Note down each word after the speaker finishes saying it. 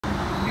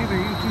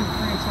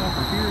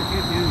Stopper here.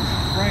 It is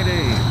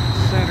Friday,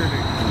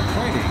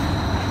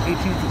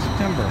 18th of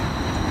September.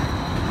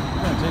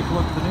 We're going to take a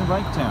look at the new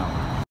BIKETOWN.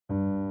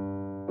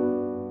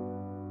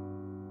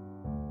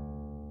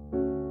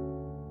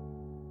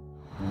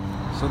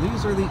 So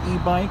these are the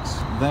e-bikes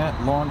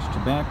that launched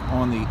back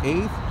on the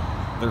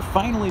 8th. They're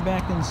finally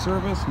back in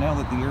service now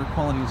that the air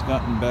quality has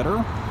gotten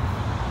better.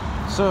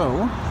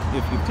 So,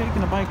 if you've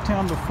taken a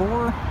BIKETOWN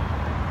before,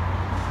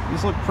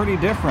 these look pretty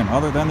different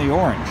other than the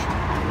orange.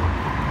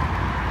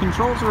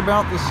 Controls are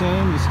about the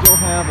same. You still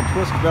have a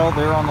twist bell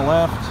there on the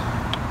left,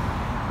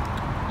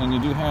 and you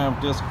do have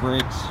disc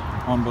brakes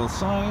on both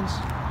sides.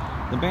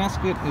 The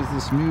basket is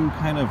this new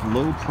kind of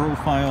low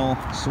profile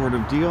sort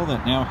of deal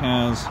that now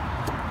has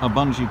a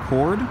bungee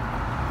cord,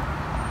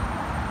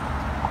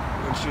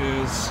 which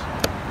is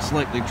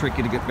slightly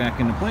tricky to get back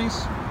into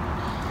place.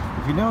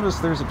 If you notice,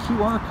 there's a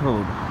QR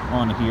code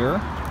on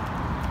here.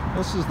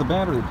 This is the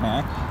battery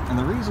pack, and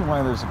the reason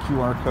why there's a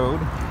QR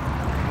code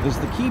is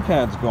the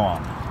keypad's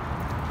gone.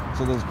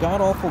 So those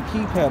god-awful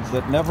keypads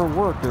that never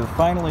work are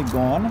finally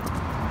gone,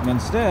 and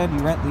instead you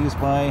rent these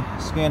by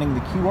scanning the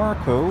QR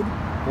code,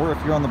 or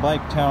if you're on the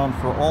BIKETOWN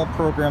for All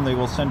program, they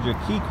will send you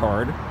a key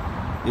card.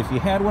 If you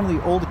had one of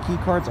the old key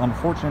cards,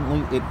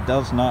 unfortunately it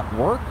does not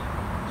work.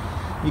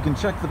 You can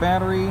check the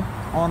battery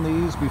on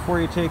these before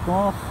you take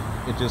off.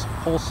 It just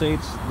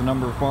pulsates the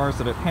number of bars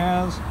that it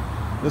has.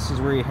 This is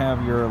where you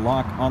have your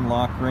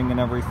lock-unlock ring and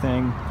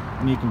everything,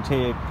 and you can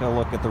take a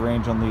look at the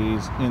range on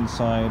these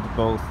inside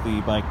both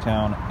the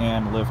BIKETOWN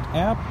and Lyft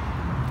app.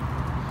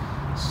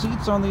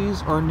 Seats on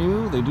these are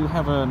new. They do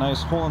have a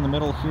nice hole in the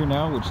middle here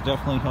now, which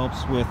definitely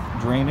helps with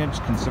drainage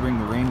considering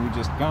the rain we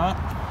just got.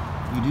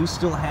 You do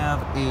still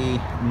have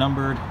a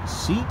numbered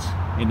seat.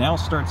 It now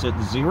starts at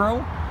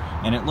 0,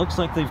 and it looks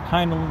like they've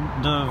kind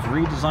of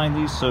redesigned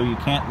these so you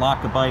can't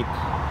lock a bike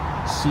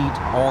seat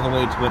all the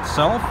way to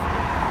itself.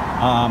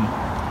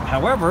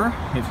 However,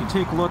 if you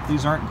take a look,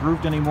 these aren't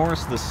grooved anymore,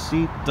 so the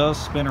seat does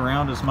spin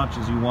around as much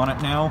as you want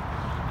it now.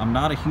 I'm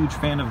not a huge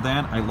fan of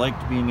that. I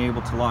liked being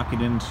able to lock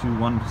it into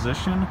one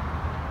position.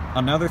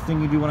 Another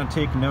thing you do want to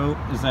take note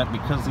is that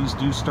because these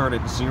do start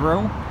at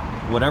 0,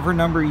 whatever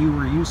number you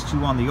were used to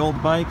on the old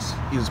bikes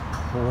is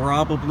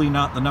probably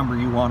not the number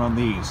you want on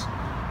these.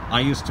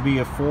 I used to be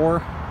a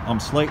 4. I'm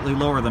slightly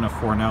lower than a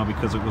 4 now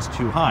because it was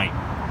too high.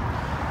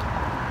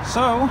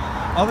 So,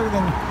 other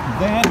than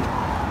that,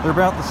 they're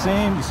about the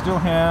same. You still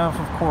have,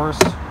 of course,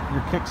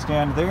 your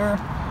kickstand there.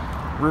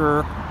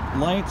 Rear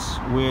lights,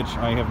 which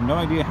I have no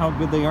idea how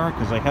good they are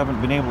because I haven't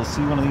been able to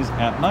see one of these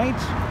at night.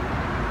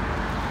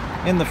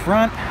 In the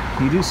front,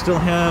 you do still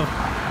have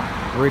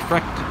a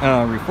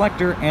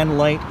reflector and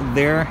light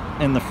there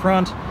in the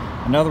front.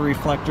 Another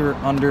reflector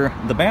under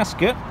the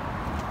basket.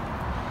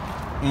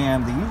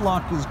 And the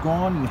U-lock is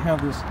gone. You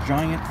have this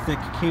giant thick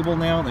cable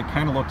now that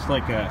kind of looks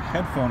like a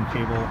headphone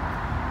cable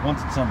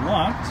once it's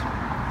unlocked.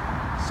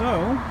 So,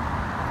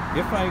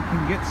 if I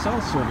can get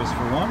cell service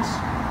for once,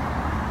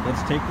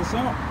 let's take this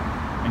out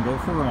and go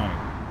for a ride.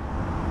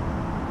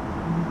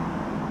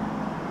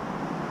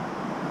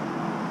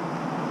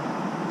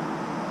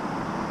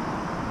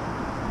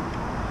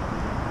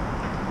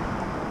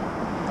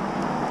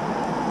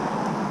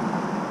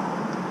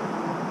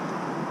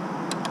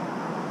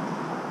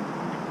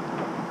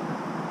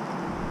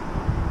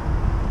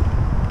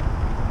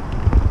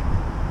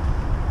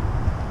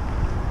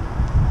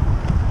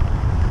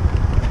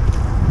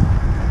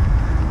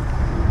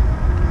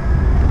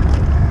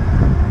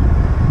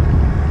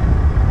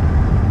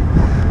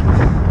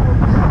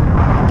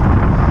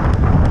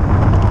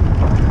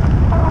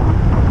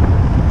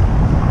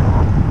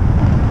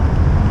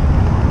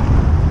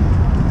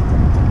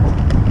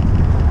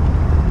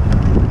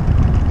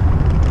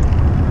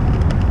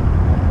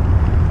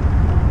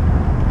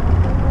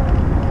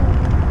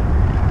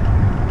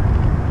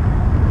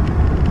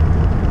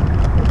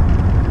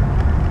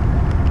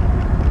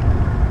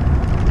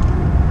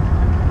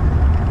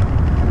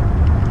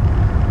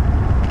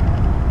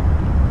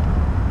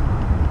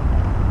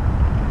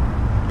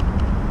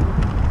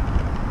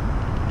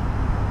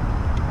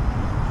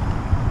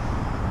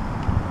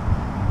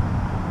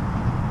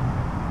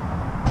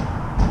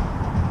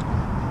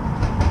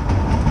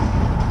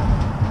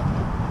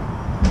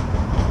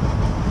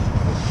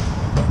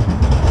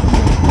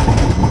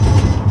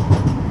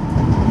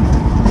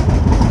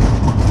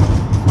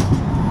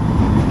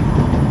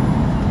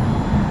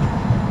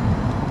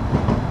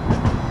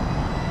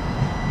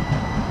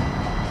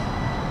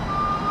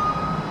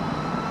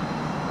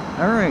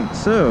 Alright,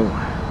 so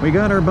we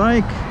got our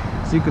bike.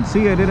 As you can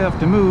see, I did have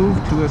to move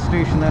to a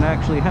station that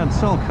actually had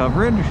cell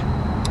coverage.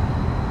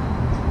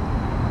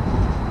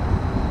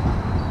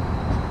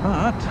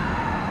 But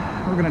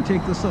we're going to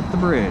take this up the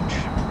bridge.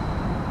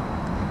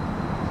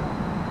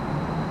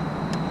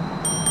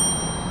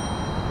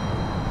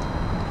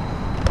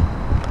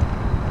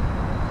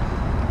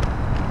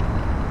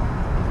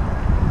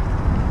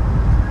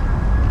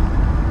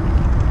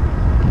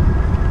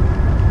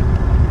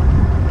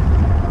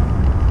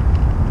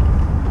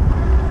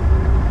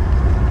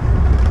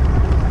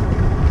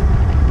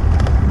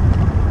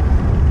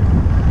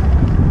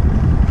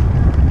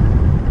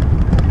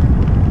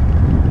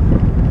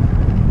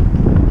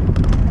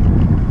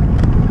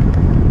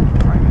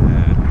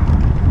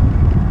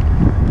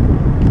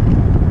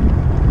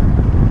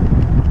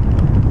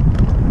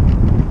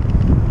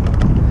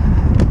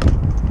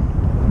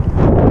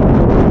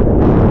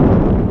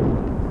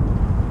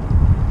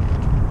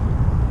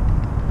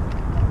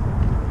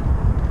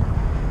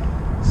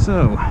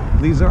 So,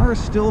 these are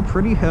still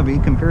pretty heavy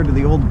compared to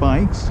the old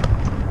bikes.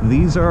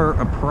 These are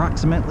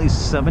approximately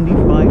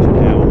 75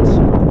 pounds.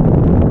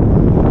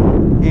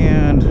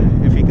 And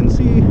if you can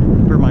see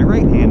where my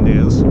right hand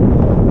is,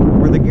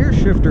 where the gear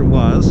shifter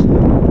was,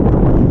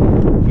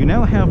 you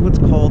now have what's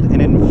called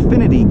an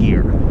infinity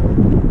gear.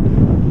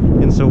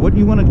 And so what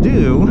you want to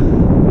do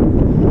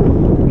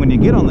when you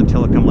get on the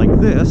Telecom like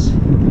this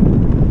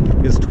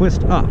is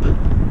twist up.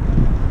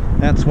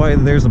 That's why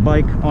there's a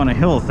bike on a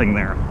hill thing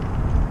there.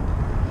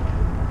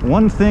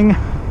 One thing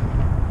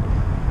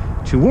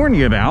to warn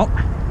you about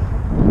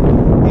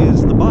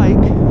is the bike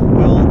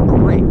will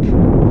brake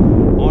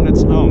on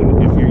its own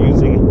if you're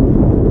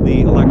using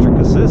the electric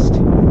assist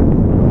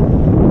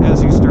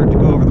as you start to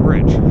go over the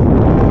bridge.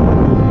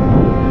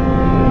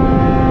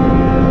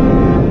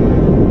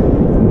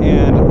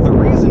 And the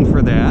reason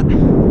for that is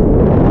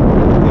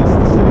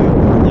the city of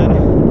Portland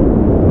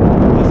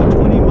has a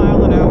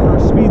 20-mile-an-hour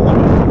speed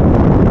limit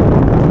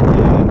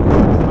and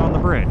puts it on the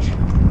bridge.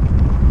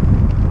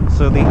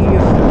 So the E is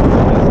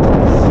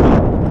just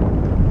stop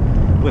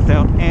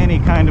without any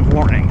kind of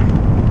warning.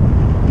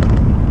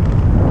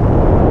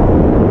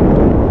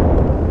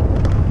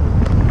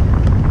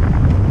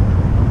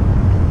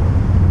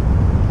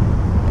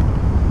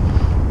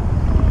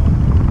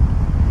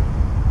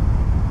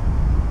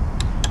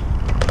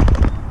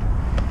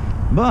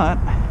 But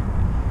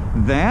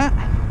that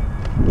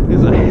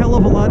is a hell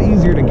of a lot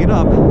easier to get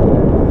up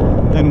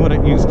than what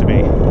it used to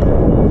be.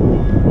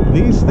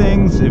 These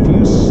things, if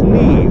you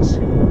sneeze,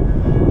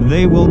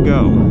 they will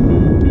go.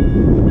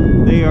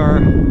 They are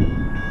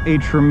a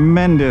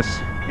tremendous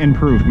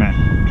improvement.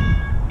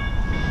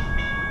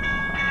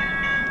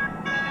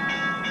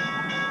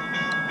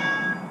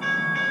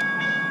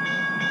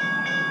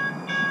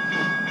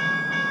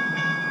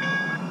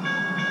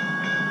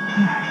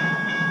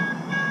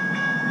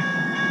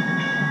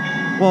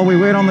 While we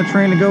wait on the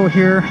train to go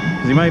here,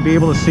 as you might be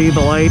able to see the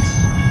lights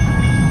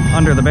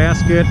under the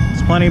basket,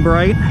 it's plenty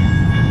bright.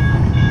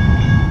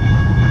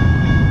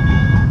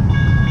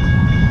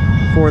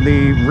 For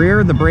the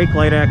rear, the brake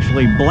light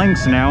actually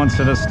blinks now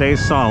instead of stays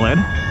solid.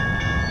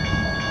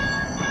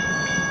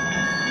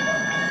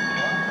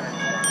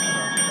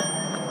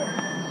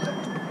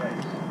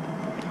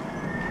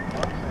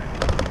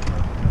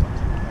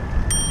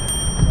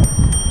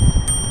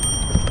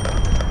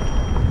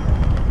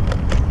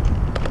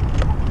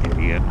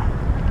 Idiot.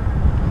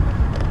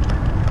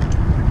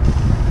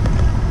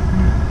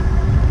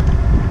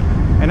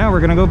 And now we're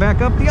gonna go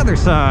back up the other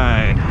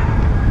side.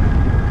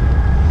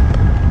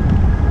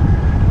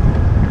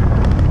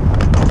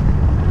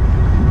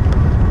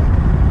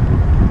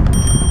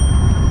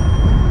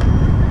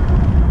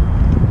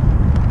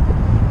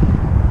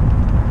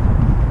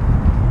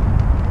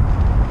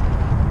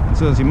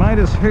 So as you might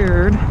have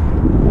heard,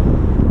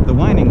 the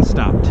whining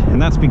stopped,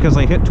 and that's because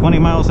I hit 20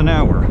 miles an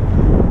hour.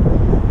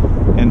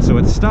 And so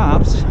it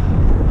stops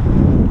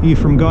you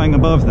from going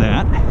above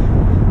that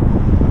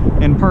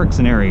in parks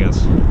and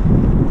areas.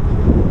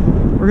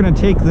 We're going to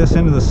take this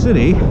into the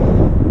city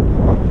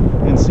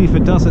and see if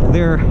it does it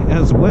there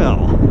as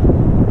well.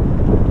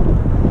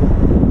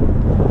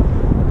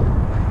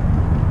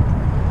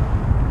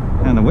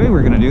 And the way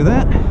we're going to do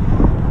that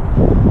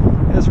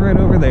is right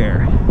over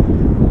there.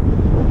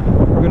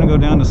 We're going to go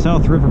down to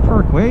South River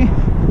Parkway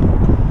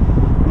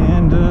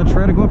and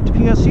try to go up to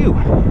PSU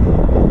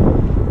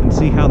and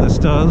see how this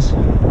does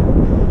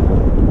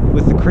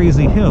with the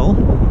crazy hill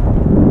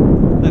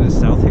that is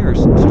South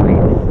Harrison Street.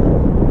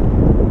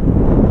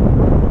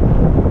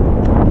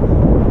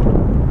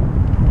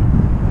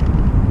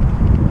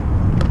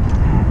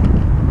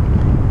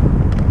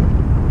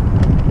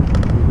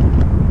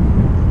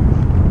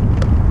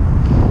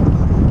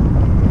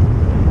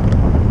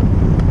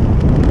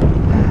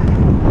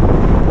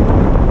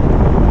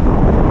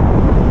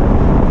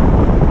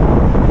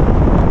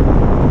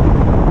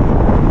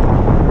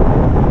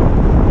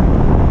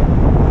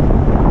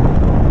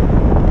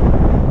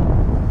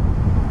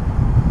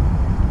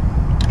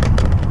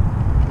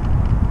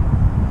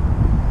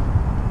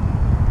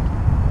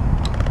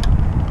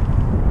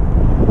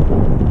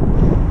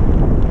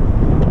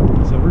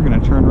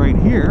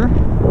 Here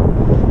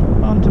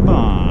onto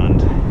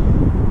Bond,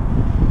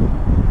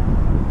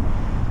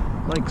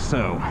 like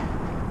so.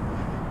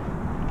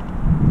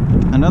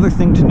 Another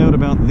thing to note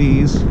about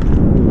these is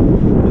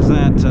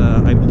that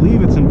I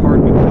believe it's in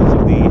part because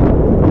of the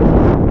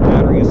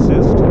battery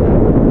assist.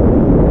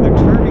 The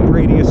turning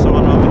radius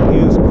on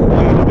them is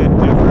quite a bit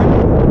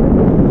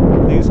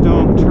different. These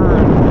don't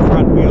turn the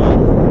front wheel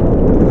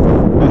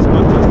as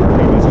much as the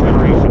previous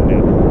generation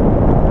did.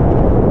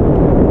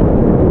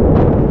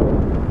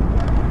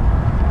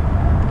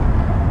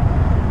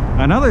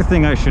 Another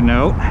thing I should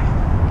note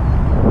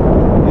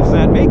is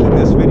that making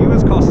this video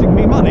is costing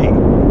me money,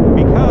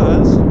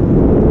 because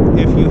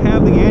if you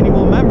have the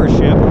annual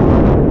membership,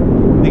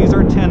 these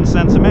are 10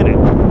 cents a minute.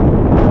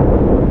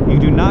 You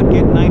do not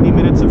get 90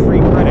 minutes of free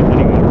credit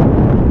anymore.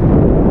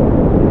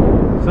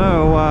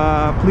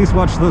 So please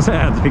watch those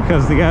ads,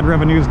 because the ad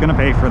revenue is going to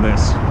pay for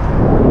this.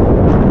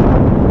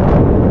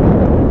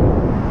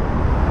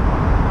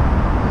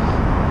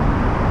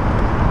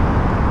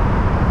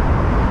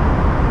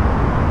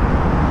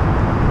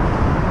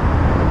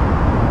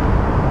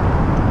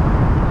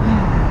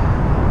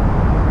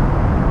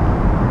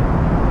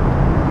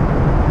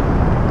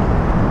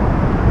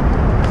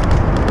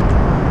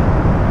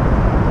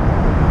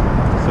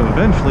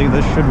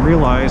 this should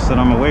realize that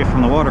I'm away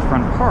from the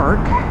waterfront park,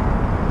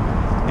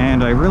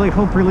 and I really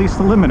hope release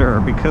the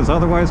limiter, because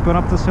otherwise going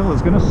up this hill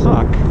is going to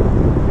suck.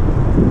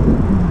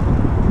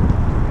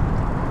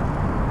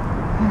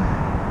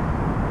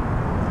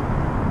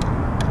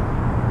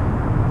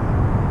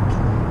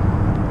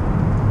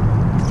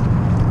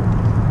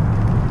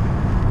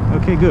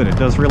 Okay, good. It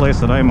does realize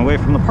that I am away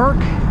from the park,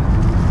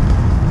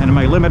 and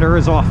my limiter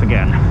is off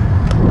again.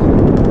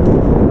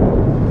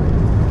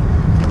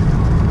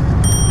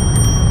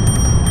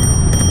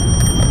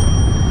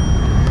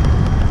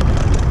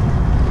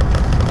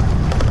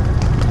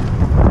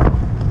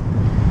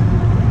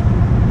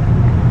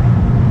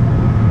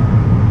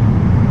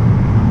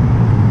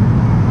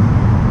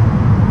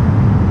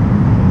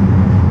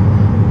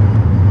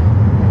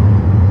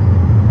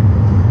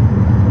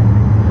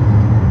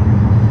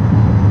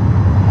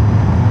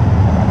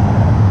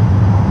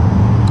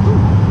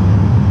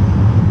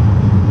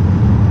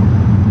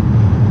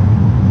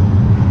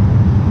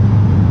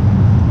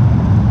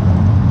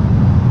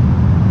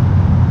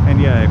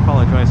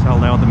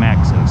 Held out the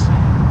maxes.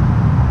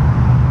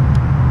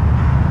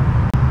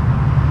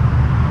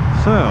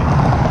 So,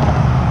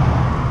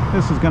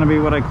 this is going to be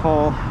what I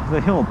call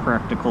the hill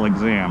practical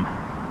exam.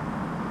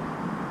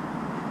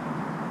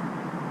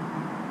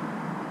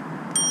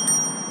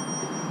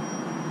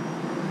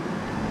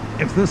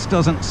 If this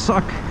doesn't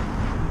suck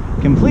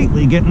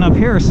completely getting up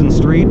Harrison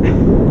Street, these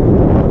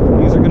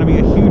are going to be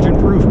a huge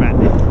improvement.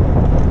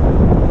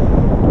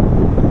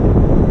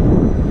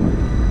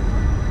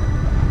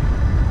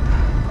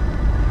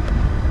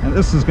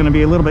 This is going to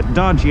be a little bit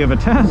dodgy of a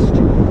test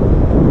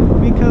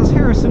because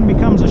Harrison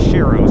becomes a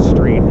Shero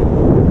Street.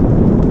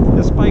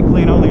 This bike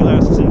lane only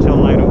lasts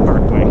until Lido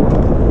Parkway.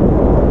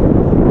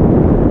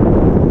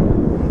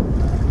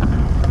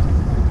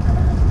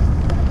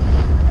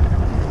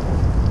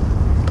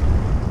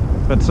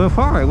 But so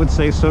far I would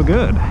say so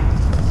good.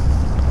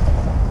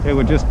 It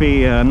would just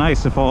be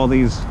nice if all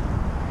these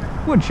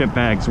wood chip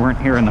bags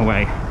weren't here in the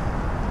way.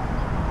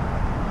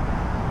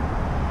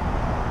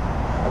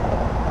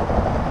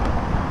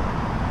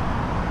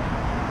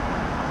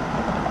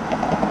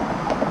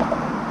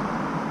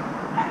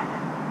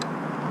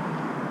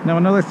 Now,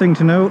 another thing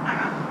to note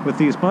with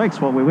these bikes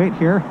while we wait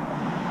here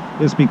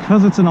is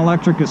because it's an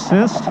electric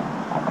assist,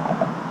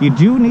 you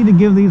do need to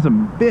give these a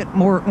bit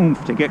more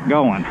oomph to get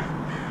going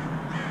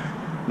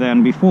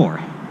than before.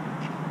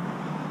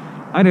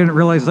 I didn't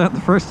realize that the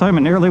first time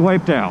and nearly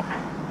wiped out.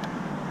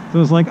 So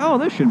it was like, oh,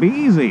 this should be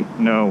easy.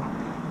 No.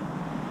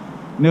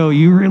 No,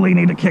 you really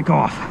need to kick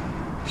off,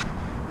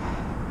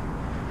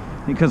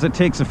 because it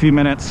takes a few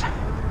minutes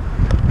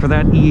for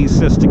that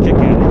E-assist to kick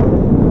in.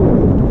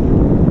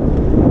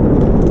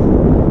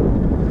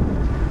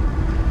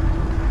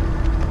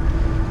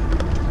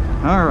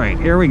 All right,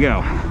 here we go.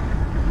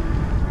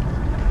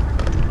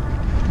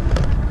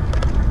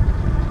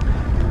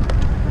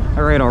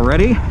 All right,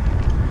 already,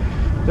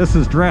 this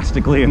is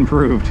drastically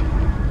improved.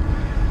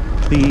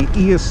 The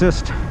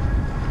E-assist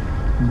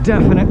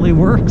definitely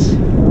works.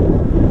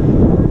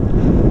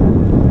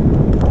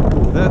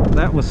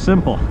 That was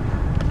simple.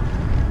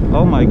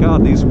 Oh my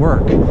God, these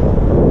work.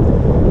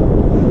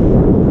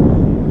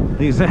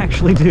 These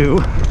actually do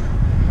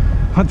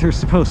what they're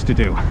supposed to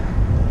do.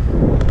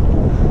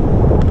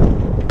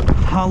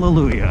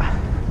 Hallelujah.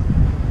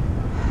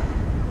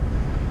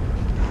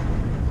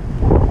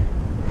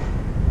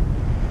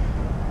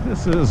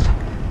 This is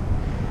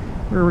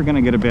where we're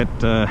gonna get a bit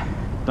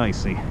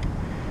dicey.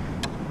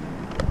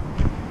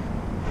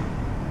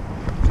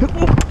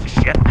 Oh,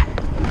 shit.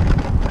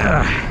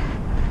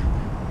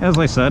 As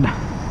I said,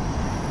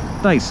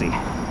 dicey.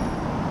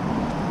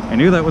 I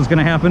knew that was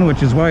gonna happen,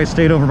 which is why I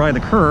stayed over by the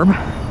curb.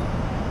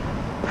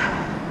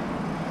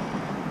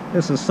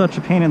 This is such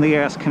a pain in the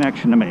ass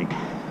connection to make.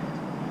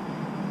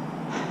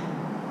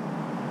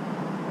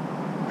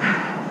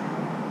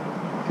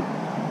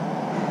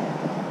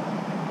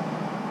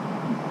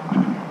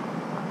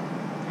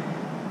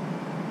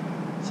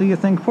 So you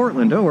think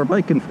Portland, oh, our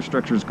bike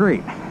infrastructure is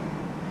great.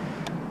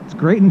 It's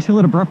great until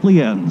it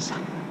abruptly ends,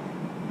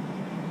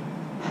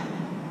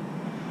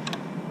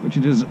 which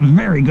it is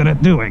very good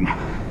at doing.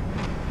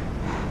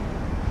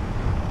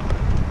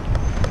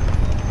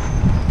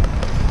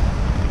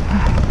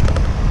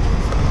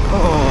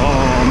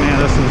 Oh man,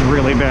 this is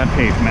really bad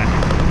pavement.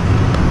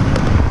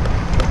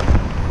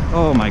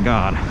 Oh my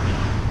God.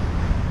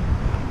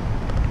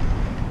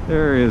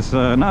 There is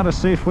not a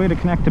safe way to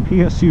connect to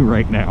PSU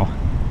right now.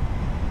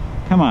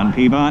 Come on,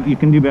 Piedmont, you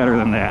can do better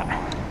than that.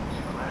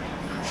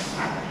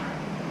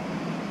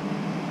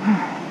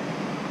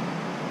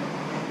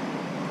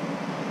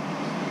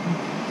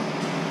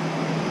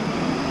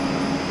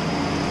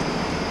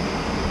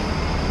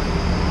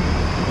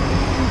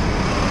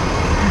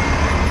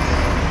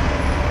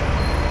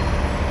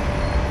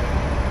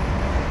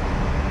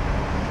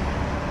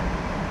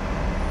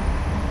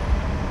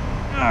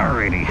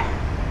 Alrighty,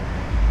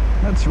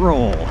 let's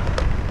roll.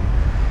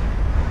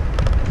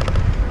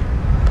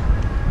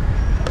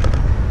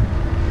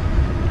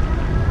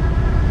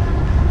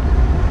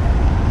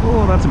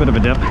 Oh, that's a bit of a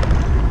dip.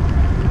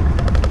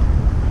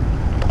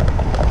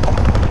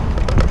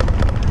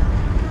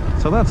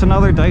 that's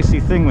another dicey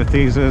thing with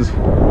these is,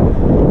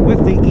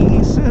 with the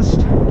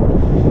e-assist,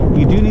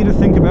 you do need to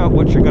think about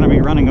what you're going to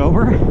be running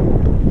over.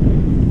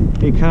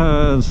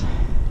 Because,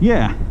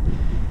 yeah,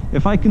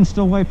 if I can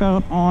still wipe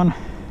out on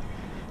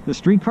the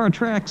streetcar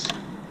tracks,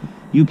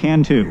 you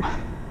can too.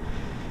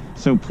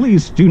 So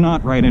please do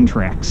not ride in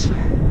tracks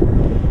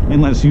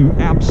unless you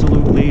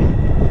absolutely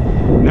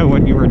know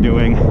what you are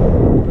doing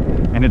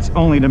and it's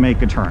only to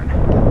make a turn.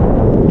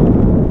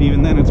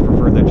 Even then, it's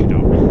preferred that you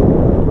don't.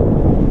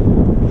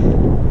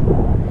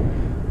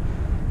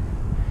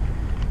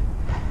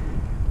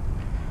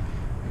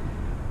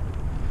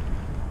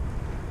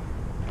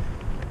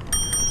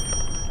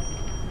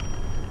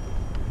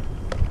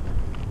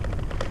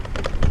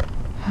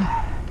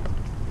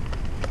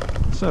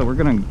 So we're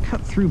going to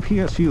cut through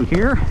PSU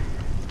here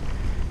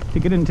to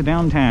get into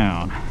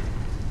downtown.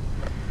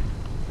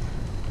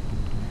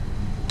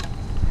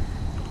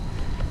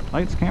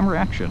 Lights, camera,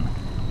 action.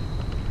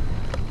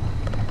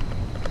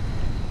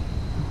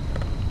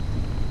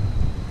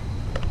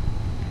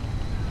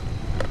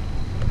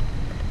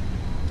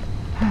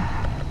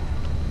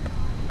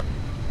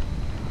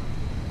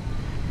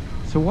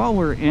 So while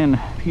we're in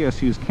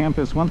PSU's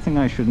campus, one thing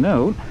I should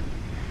note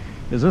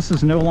is this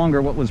is no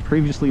longer what was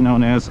previously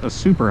known as a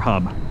super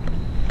hub.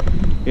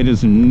 It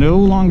is no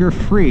longer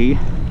free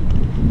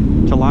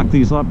to lock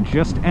these up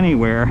just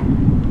anywhere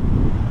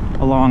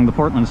along the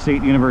Portland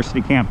State University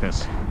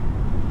campus.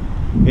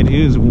 It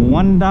is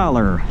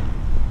 $1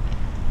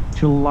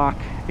 to lock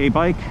a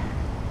bike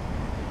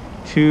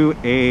to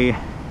a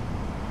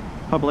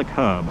public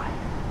hub.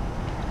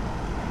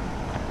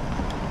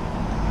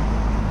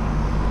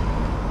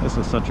 This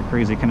is such a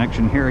crazy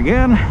connection here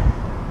again.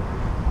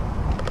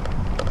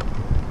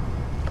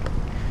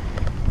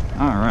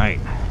 All right.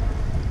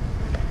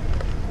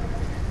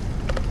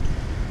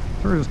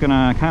 So we're just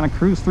gonna kind of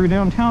cruise through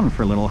downtown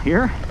for a little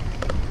here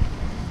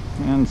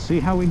and see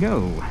how we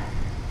go.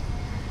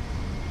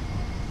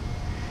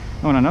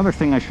 Oh, and another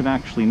thing I should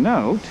actually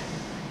note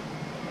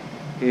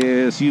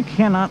is you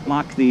cannot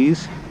lock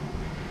these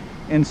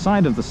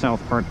inside of the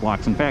South Park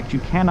blocks. In fact, you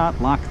cannot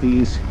lock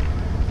these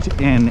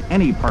in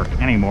any park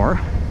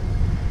anymore.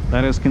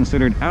 That is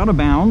considered out of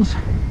bounds,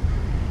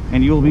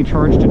 and you will be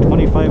charged a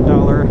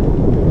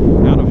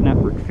 $25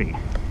 out-of-network fee.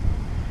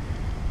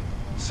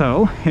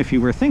 So, if you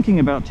were thinking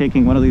about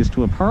taking one of these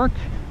to a park,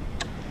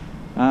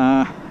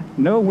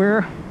 know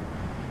where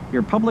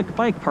your public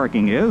bike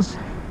parking is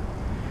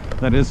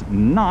that is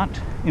not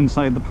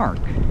inside the park.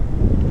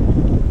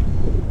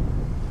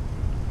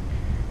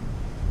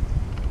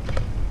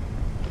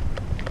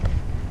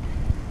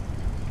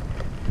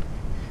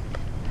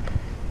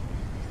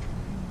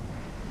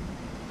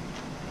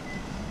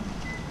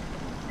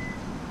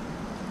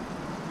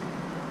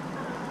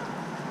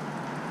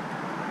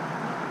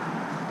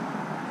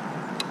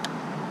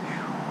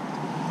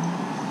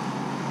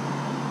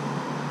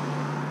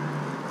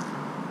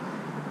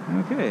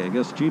 Okay, I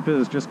guess Jeep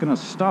is just gonna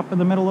stop in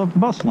the middle of the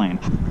bus lane.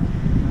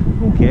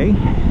 Okay.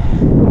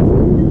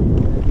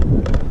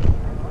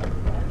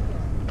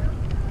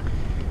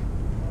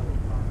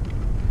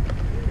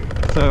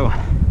 So,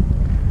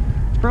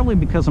 it's probably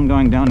because I'm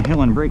going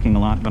downhill and braking a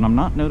lot, but I'm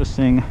not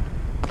noticing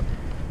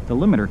the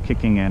limiter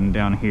kicking in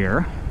down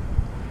here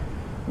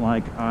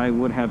like I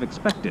would have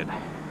expected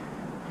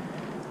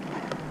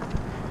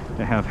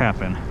to have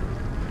happen.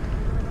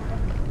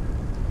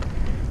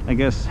 I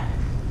guess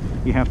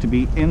you have to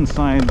be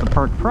inside the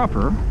park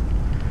proper,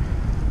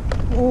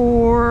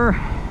 or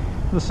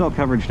the cell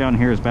coverage down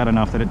here is bad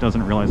enough that it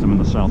doesn't realize I'm in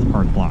the South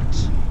Park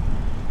blocks.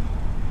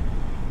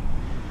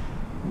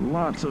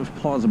 Lots of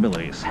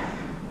plausibilities.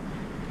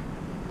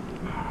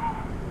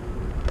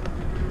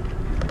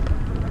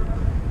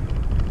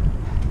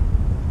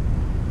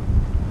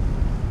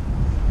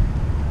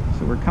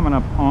 So we're coming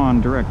up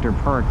on Director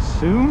Park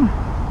soon.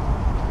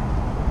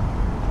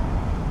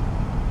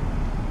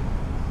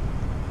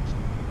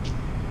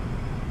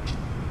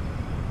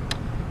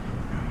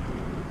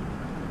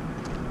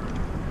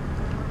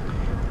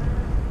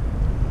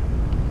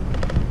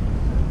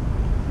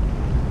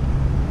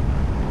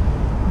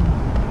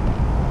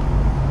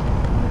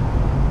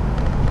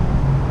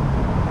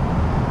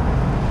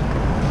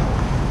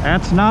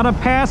 That's not a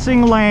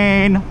passing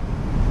lane. All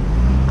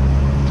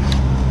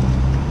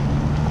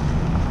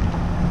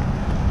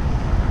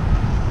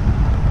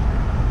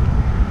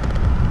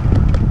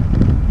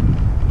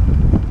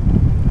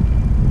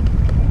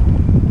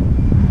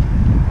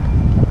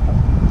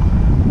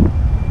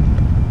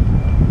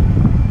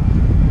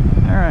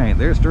right,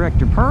 there's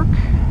Director Park.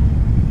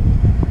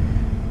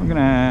 We're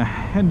gonna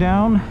head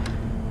down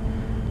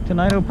to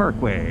Nido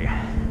Parkway.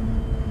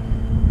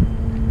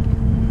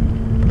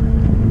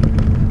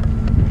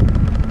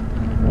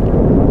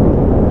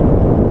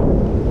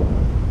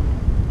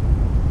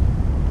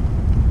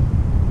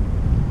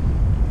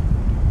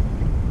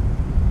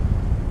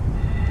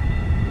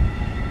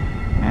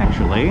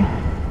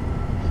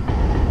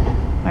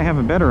 I have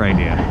a better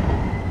idea.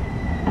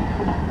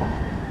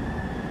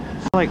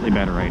 Slightly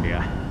better idea.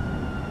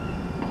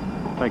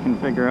 If I can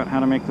figure out how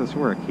to make this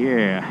work.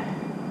 Yeah.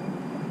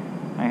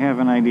 I have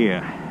an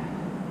idea.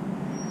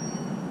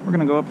 We're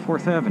gonna go up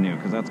 4th Avenue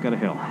because that's got a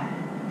hill.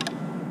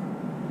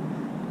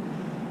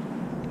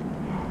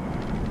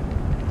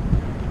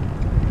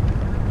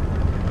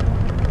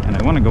 And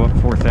I want to go up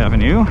 4th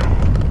Avenue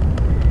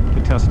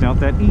to test out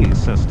that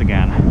E-assist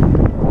again.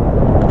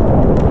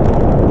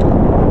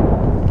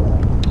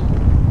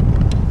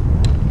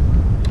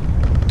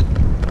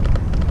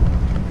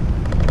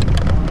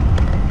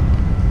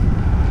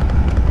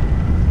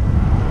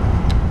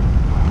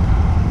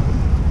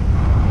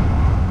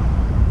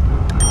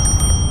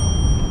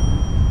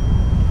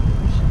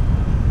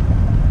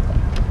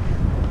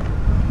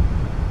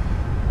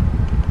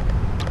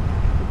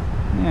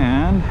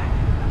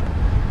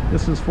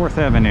 This is 4th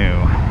Avenue,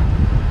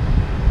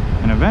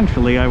 and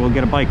eventually I will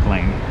get a bike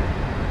lane.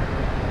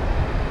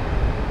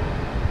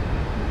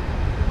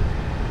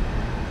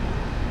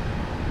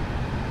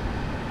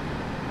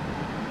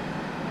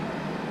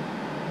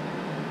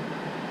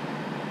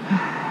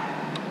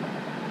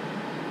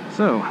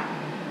 So,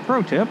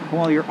 pro tip,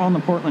 while you're on the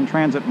Portland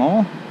Transit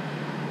Mall,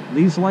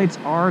 these lights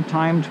are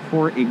timed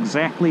for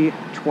exactly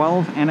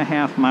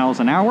 12.5 miles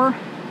an hour.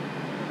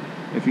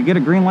 If you get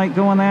a green light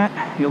going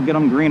that, you'll get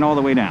them green all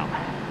the way down.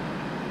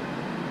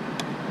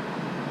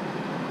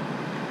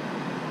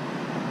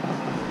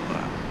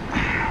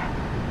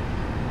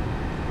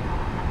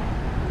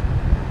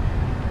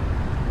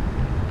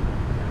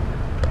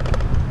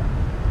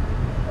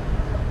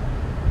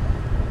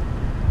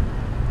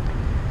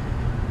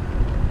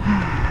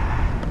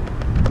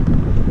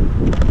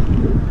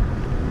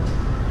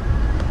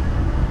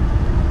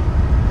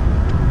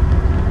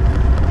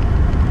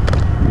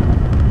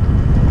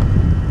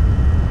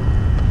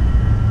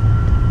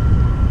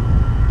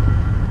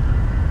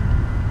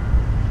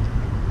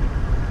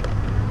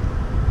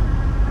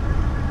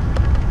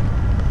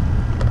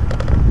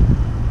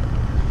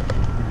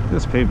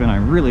 This pavement I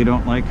really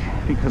don't like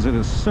because it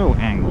is so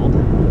angled.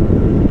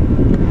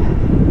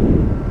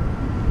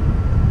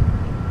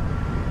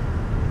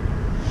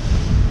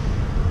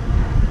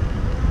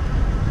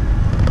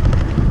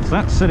 So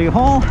that's City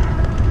Hall,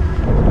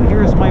 and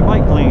here's my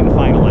bike lane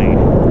finally.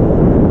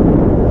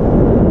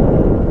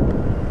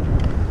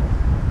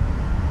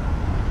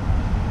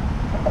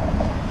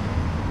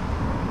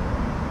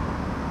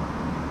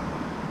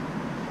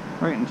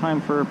 Right in time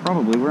for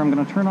probably where I'm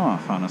going to turn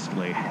off,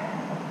 honestly.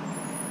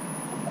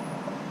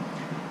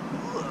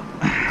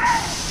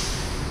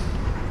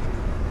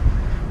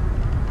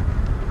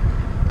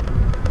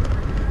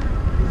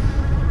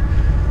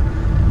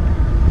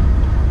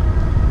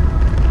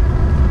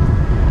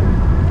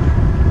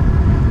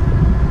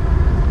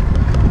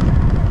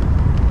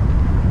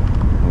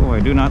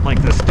 I do not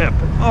like this step.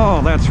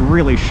 Oh, that's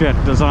really shit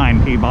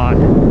design, P-Bot.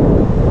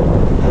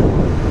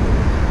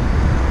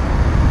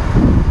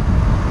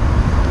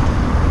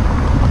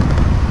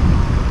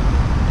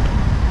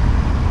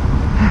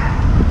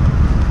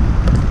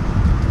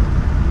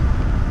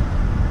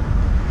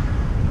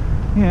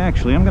 Yeah,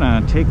 actually, I'm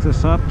gonna take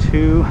this up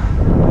to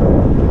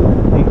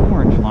the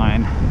orange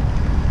line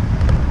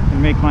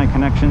and make my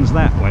connections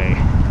that way.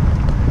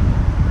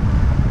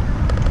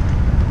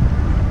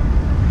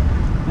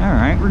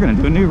 Alright, we're going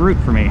to do a new route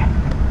for me.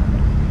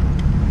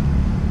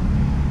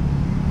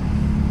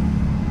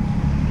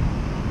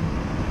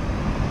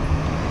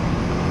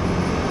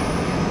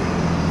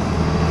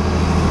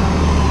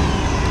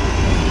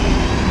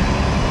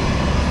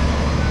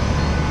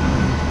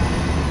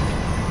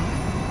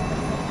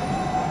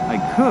 I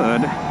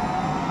could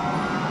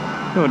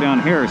go down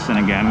Harrison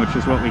again, which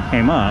is what we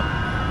came up,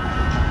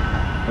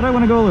 but I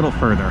want to go a little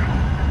further.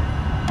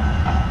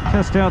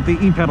 Test out the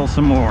E-pedal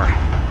some more.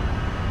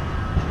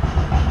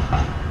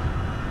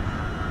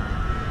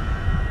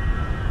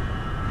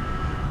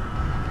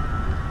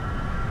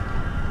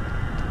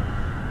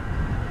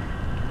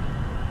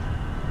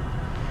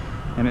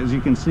 And as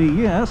you can see,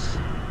 yes,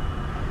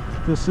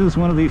 this is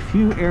one of the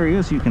few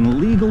areas you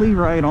can legally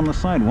ride on the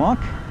sidewalk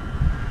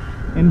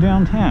in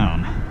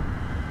downtown.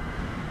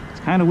 It's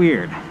kind of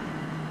weird,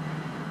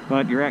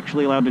 but you're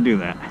actually allowed to do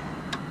that.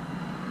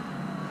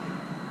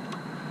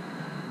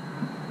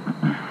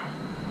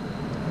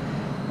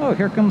 Oh,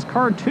 here comes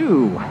car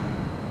 2.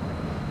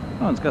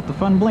 Oh, it's got the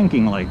fun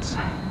blinking lights.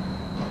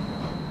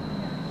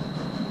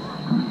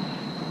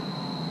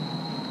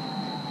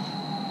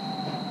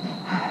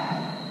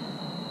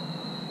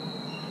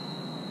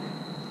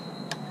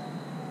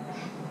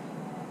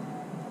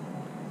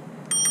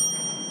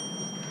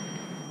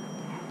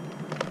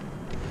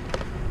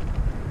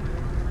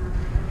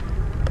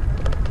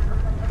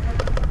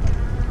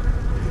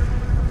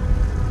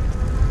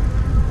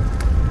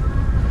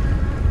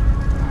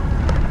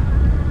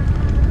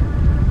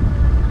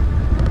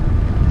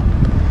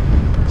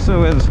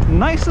 So as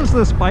nice as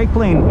this bike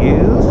lane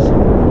is,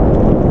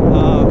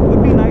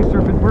 would be nicer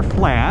if it were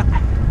flat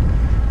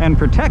and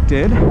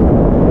protected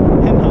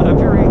and not a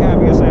very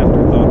obvious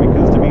afterthought,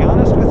 because to be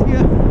honest with you,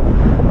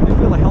 I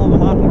feel a hell of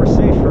a lot more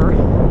safer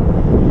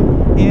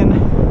in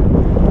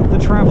the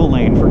travel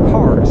lane for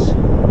cars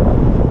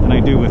than I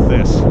do with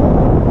this.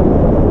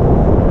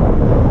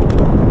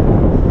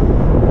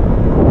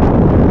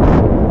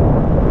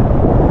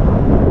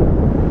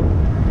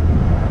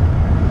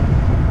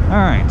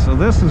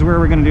 this is where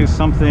we're going to do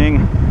something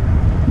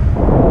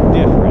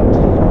different.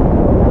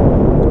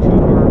 To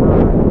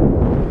Harbor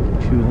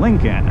to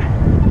Lincoln.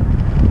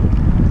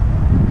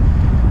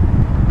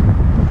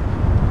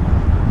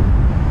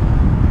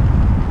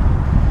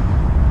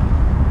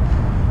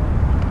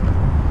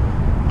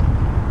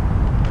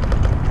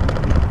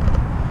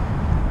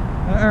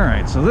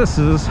 Alright, so this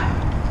is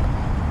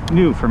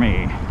new for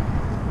me.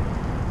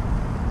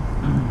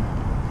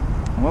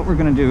 What we're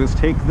going to do is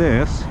take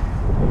this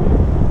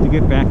to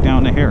get back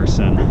down to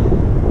Harrison.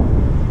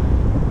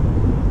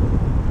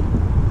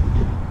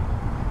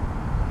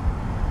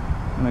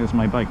 And there's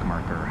my bike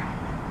marker.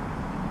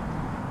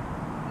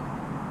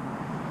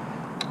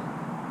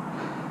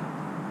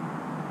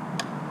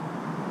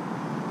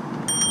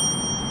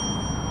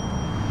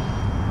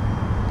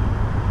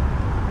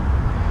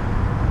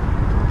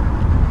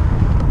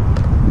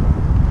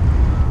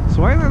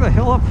 So either the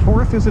hill up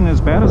 4th isn't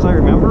as bad as I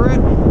remember it,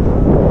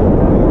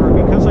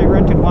 or because I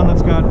rented one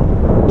that's got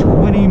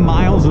 20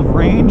 miles of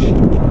range,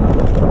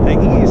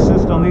 the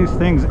e-assist on these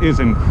things is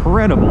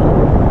incredible.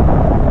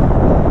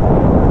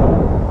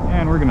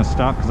 And we're going to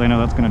stop because I know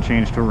that's going to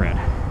change to red.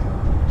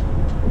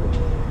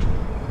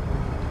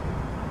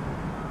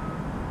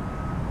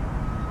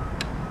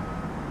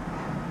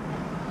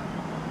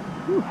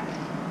 Whew.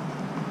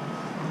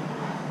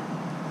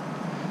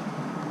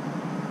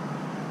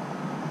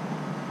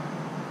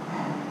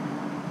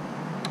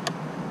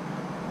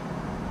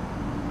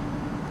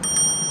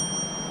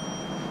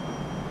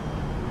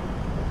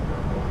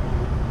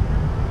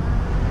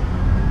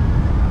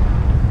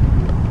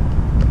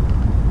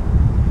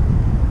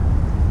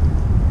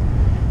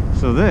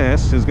 So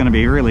this is going to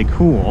be really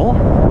cool,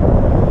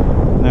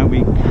 that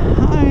we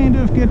kind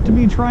of get to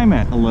be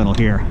TriMet a little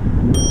here.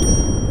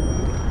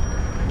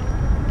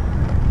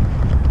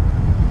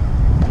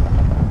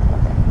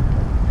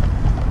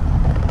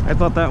 I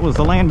thought that was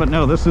the lane, but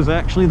no, this is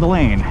actually the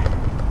lane.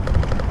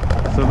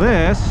 So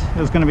this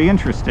is going to be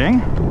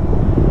interesting,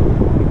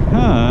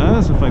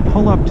 because if I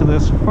pull up to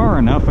this far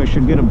enough, I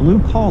should get a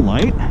blue call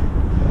light,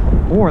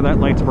 or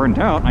that light's burnt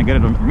out and I get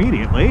it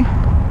immediately.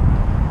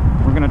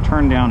 We're going to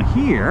turn down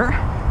here.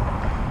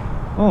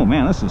 Oh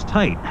man, this is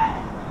tight.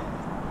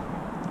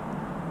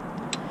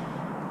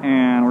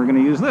 And we're going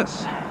to use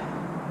this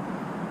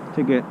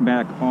to get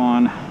back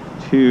on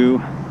to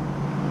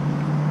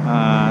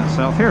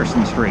South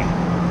Harrison Street.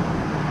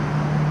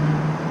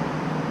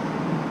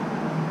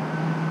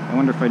 I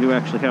wonder if I do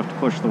actually have to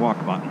push the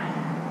walk button.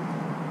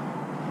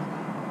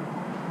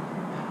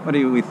 What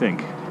do we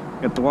think?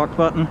 Hit the walk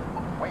button?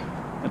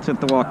 Let's hit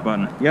the walk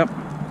button. Yep.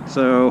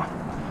 So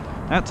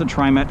that's a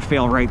TriMet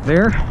fail right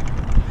there.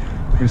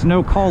 There's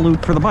no call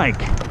loop for the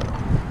bike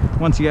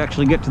once you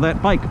actually get to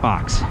that bike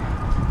box.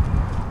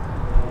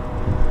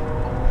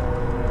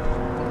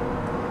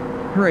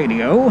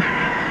 Radio.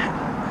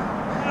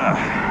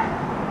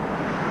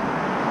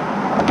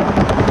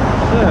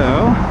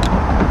 So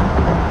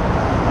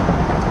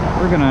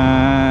we're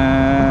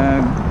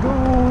gonna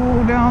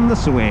go down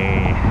this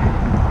way.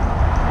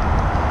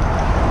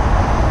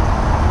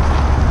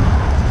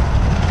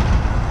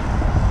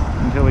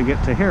 Until we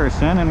get to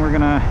Harrison, and we're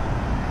gonna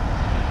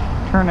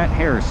turn at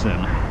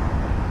Harrison,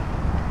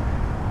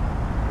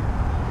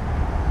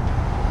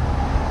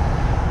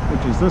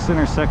 which is this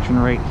intersection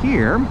right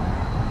here,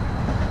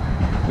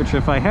 which,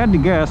 if I had to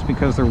guess,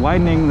 because they're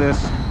widening this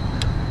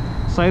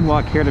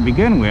sidewalk here to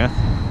begin with,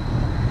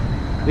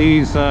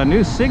 these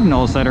new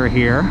signals that are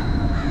here,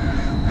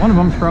 one of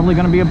them is probably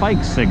going to be a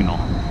bike signal.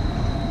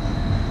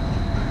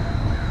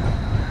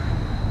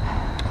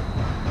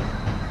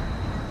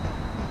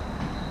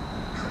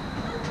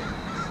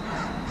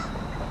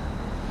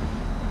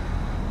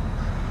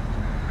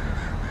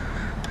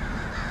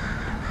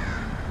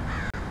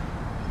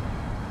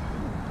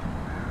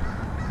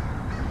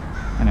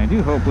 And I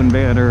do hope when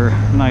Better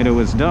Nido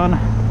is done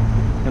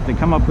that they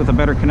come up with a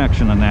better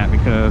connection than that,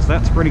 because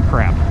that's pretty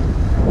crap.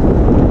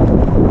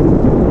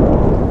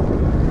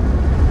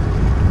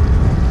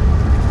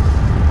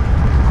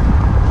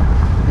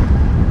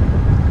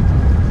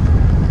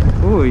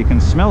 Ooh, you can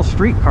smell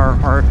streetcar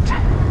art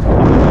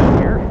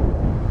here.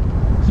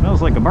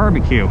 Smells like a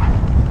barbecue.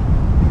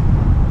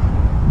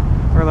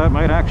 Or that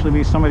might actually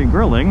be somebody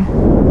grilling,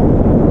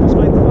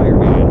 despite the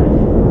fireman.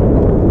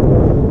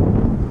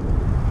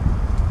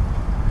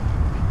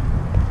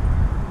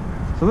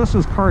 So this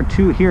is car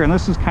 2 here, and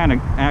this is kind of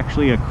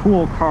actually a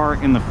cool car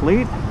in the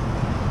fleet,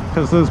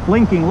 because those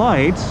blinking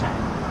lights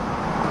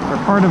are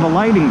part of a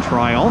lighting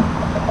trial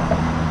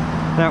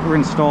that were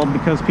installed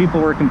because people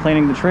were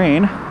complaining the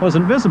train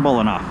wasn't visible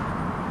enough.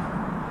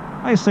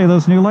 I say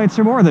those new lights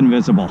are more than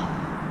visible.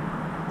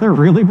 They're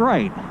really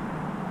bright.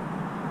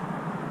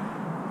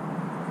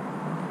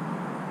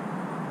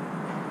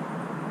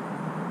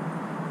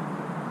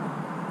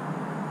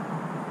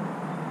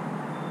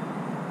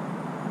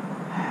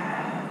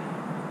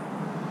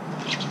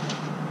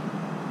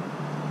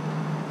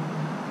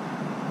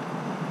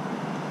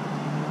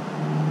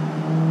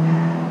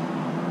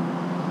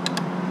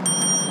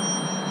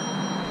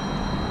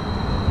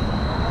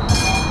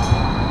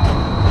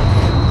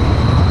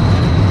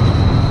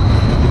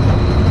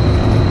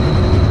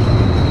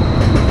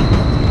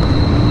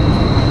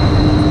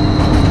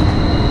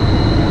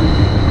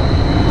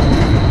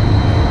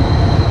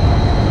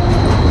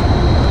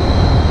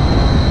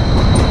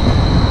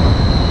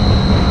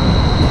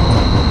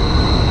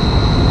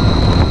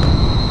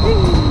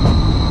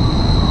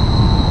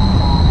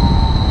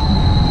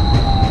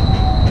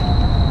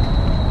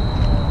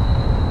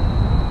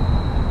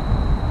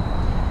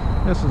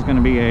 This is going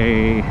to be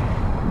a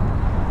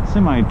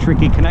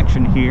semi-tricky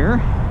connection here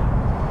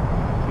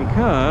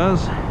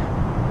because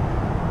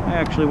I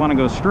actually want to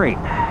go straight.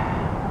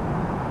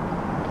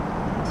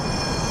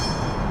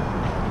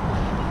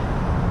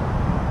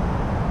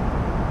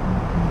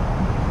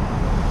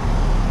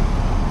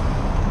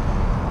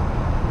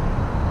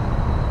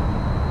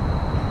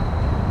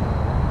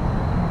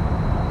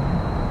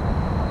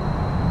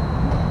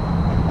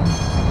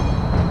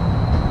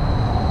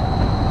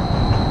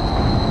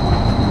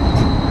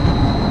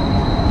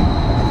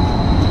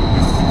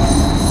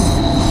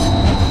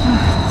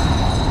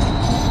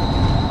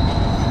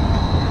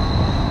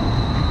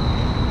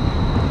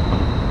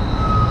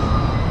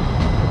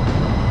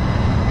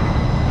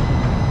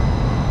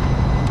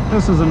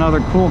 This is another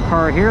cool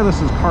car here.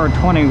 This is car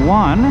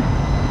 21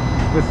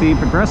 with the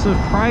progressive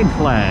pride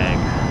flag.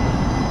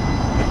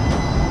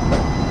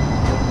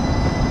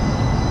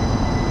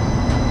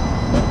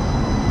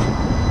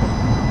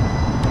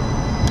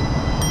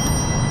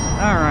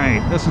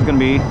 Alright, this is going to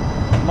be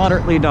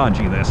moderately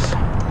dodgy, this. If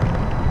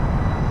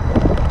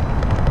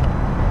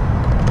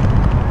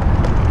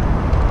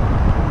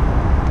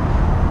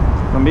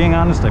I'm being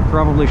honest, I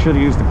probably should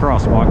have used the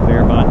crosswalk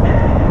there, but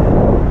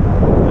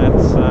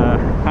that's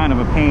kind of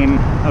a pain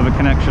of a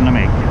connection to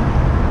make.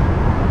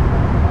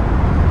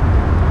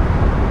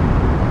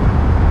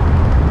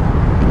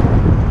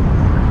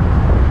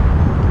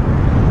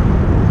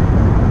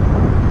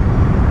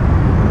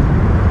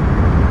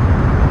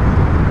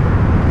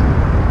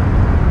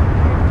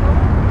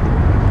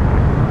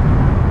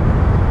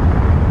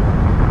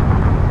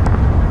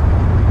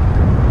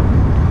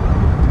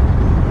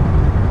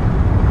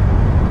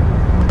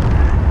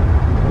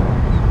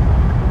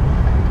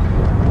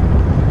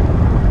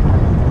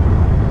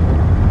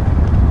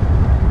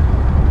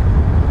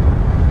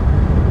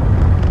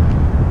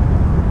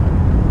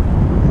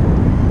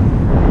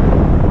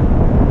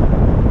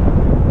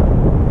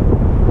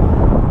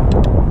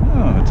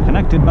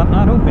 But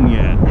not open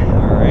yet.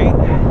 Alright.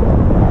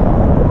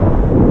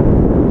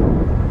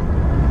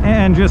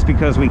 And just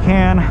because we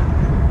can,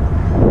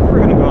 we're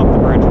going to go up the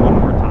bridge one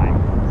more time.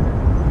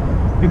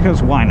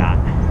 Because why not?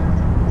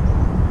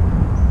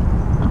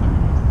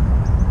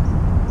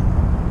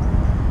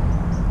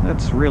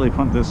 Let's really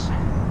put this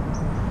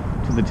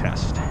to the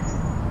test.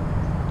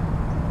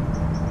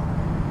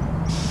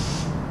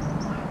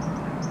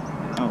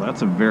 Oh,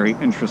 that's a very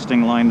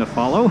interesting line to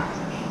follow.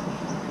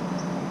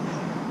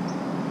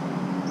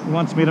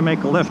 Wants me to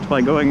make a left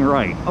by going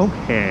right.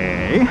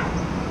 Okay.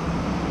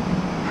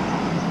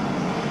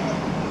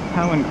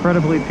 How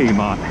incredibly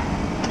Piedmont.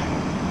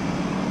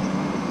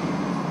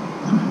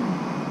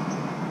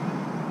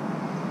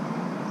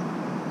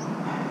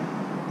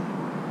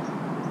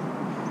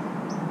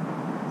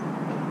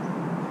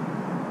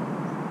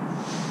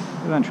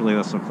 Eventually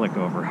this will click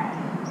over.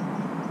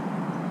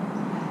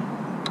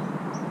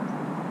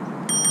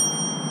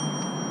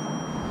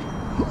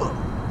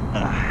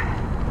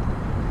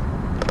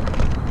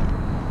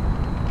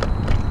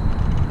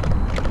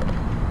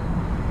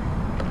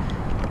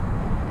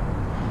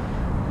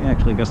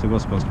 Actually, I guess it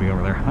was supposed to be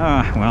over there.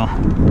 Ah, well,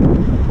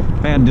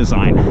 bad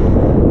design.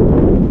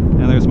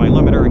 Now there's my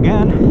limiter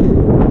again.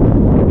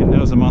 It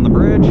knows I'm on the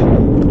bridge,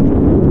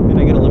 and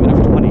I get a limit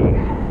of 20.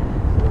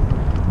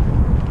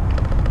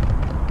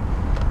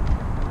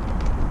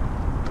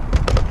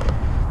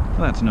 Well,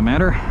 that's no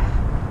matter.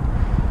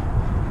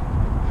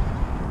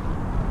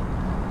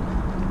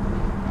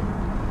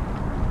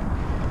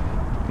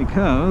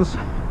 Because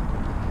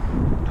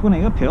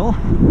 20 uphill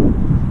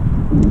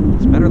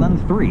is better than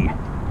 3.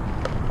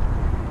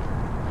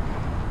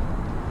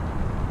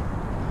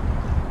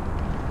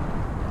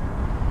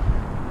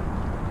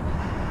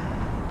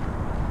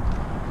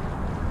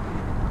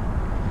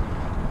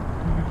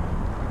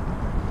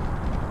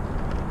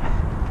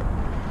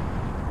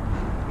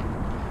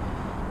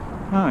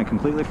 Oh, I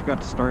completely forgot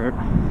to start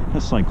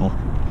a cycle.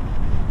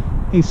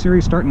 Hey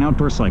Siri, start an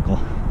outdoor cycle.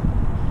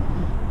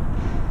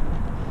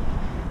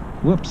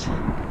 Whoops.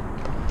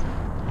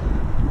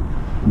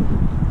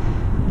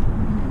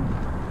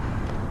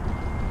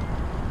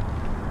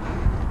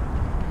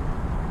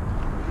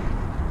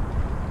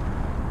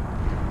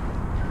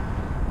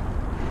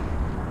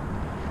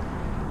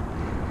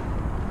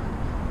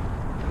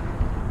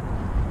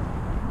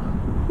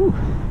 Whew.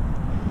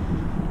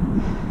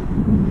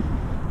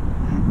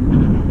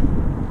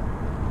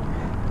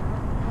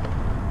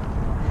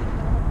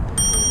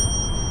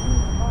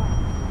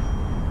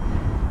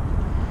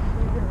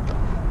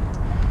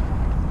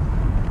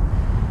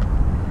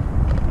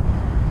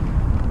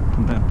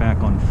 That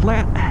back on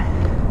flat,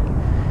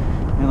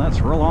 and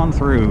let's roll on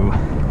through.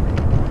 I'm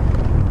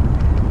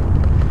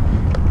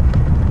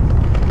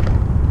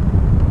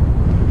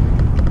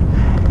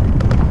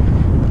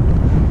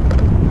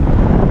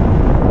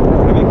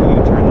gonna make a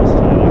U-turn this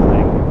time, I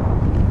think.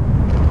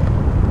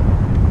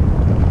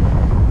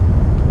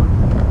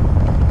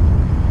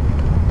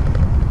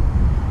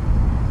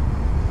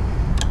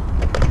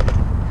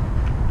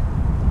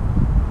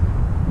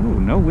 Ooh,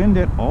 no wind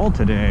at all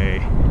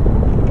today.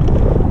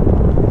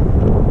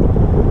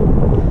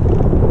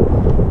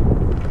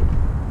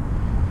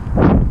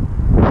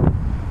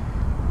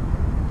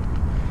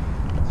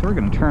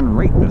 turn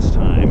right this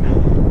time.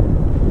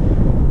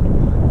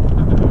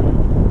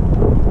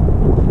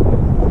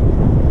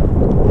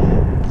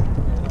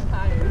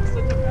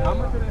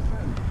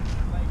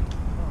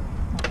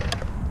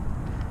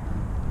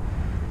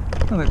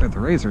 Oh, they've got the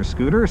Razor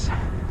scooters.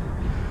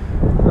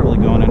 Probably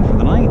going in for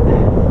the night.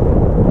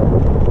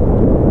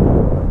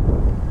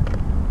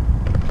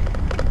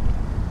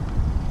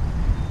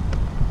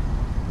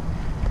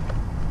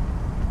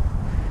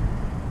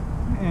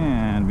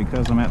 And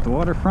because I'm at the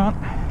waterfront,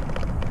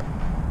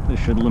 this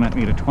should limit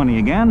me to 20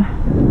 again.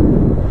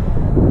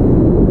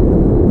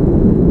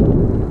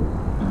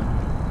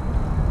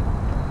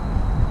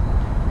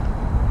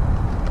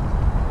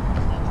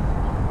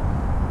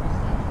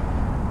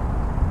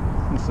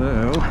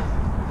 So,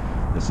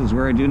 this is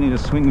where I do need to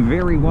swing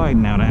very wide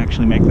now to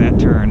actually make that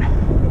turn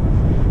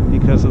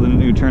because of the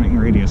new turning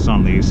radius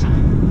on these.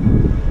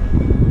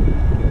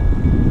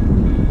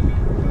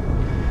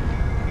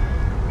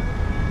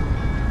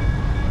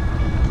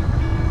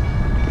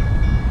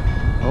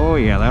 Oh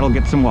yeah, that'll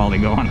get some wally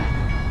going.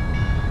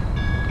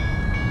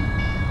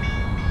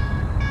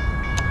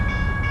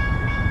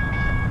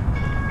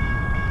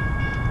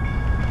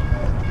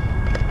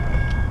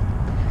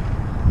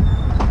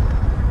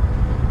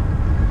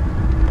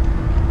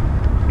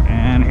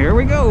 Here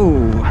we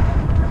go!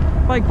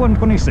 Bike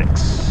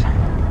 126.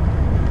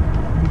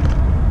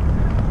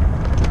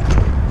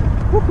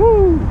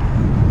 Woohoo!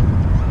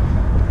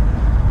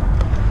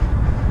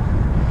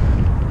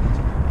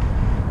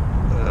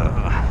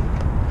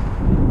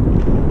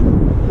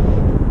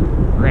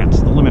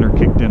 Rats, the limiter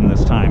kicked in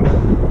this time.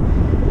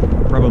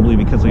 Probably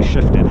because I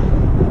shifted.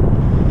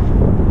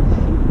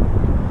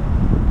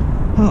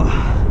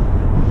 Oh.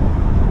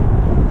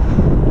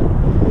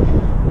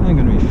 I'm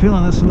gonna be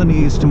feeling this in the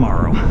knees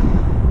tomorrow.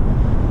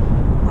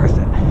 Worth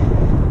it.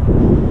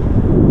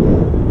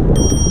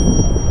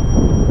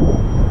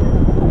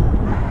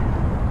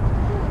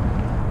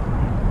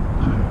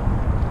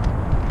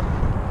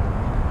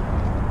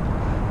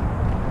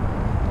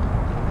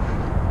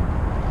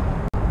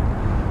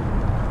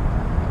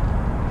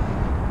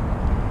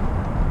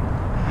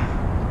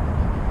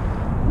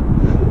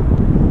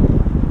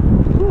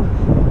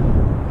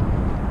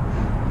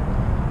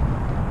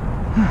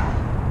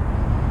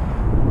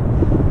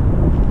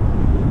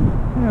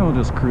 Yeah, we'll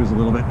just cruise a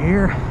little bit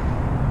here.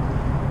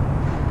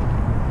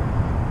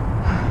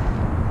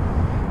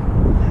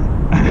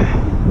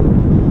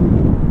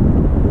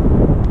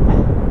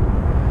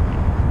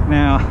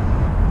 Now,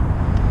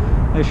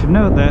 I should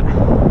note that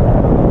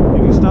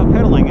if you stop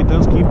pedaling, it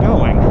does keep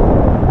going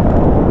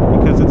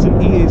because it's an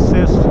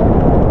E-assist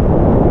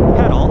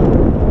pedal,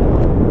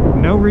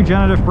 no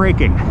regenerative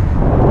braking.